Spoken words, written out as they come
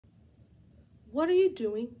What are you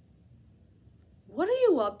doing? What are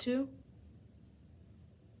you up to?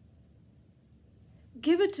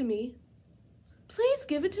 Give it to me. Please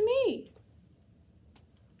give it to me.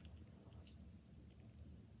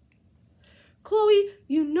 Chloe,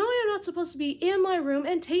 you know you're not supposed to be in my room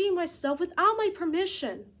and taking my stuff without my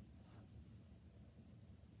permission.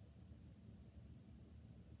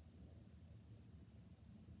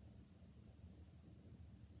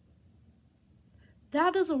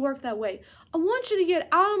 That doesn't work that way. I want you to get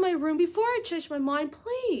out of my room before I change my mind,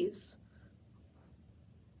 please.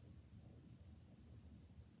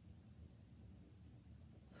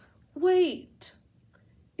 Wait.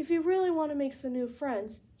 If you really want to make some new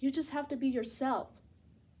friends, you just have to be yourself.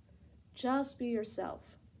 Just be yourself.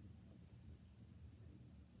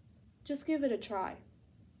 Just give it a try.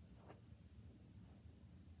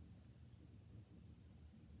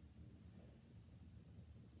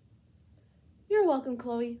 You're welcome,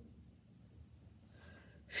 Chloe.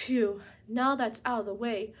 Phew, now that's out of the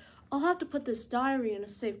way, I'll have to put this diary in a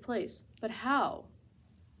safe place. But how?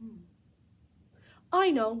 I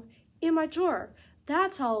know, in my drawer.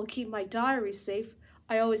 That's how I'll keep my diary safe.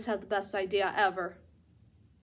 I always have the best idea ever.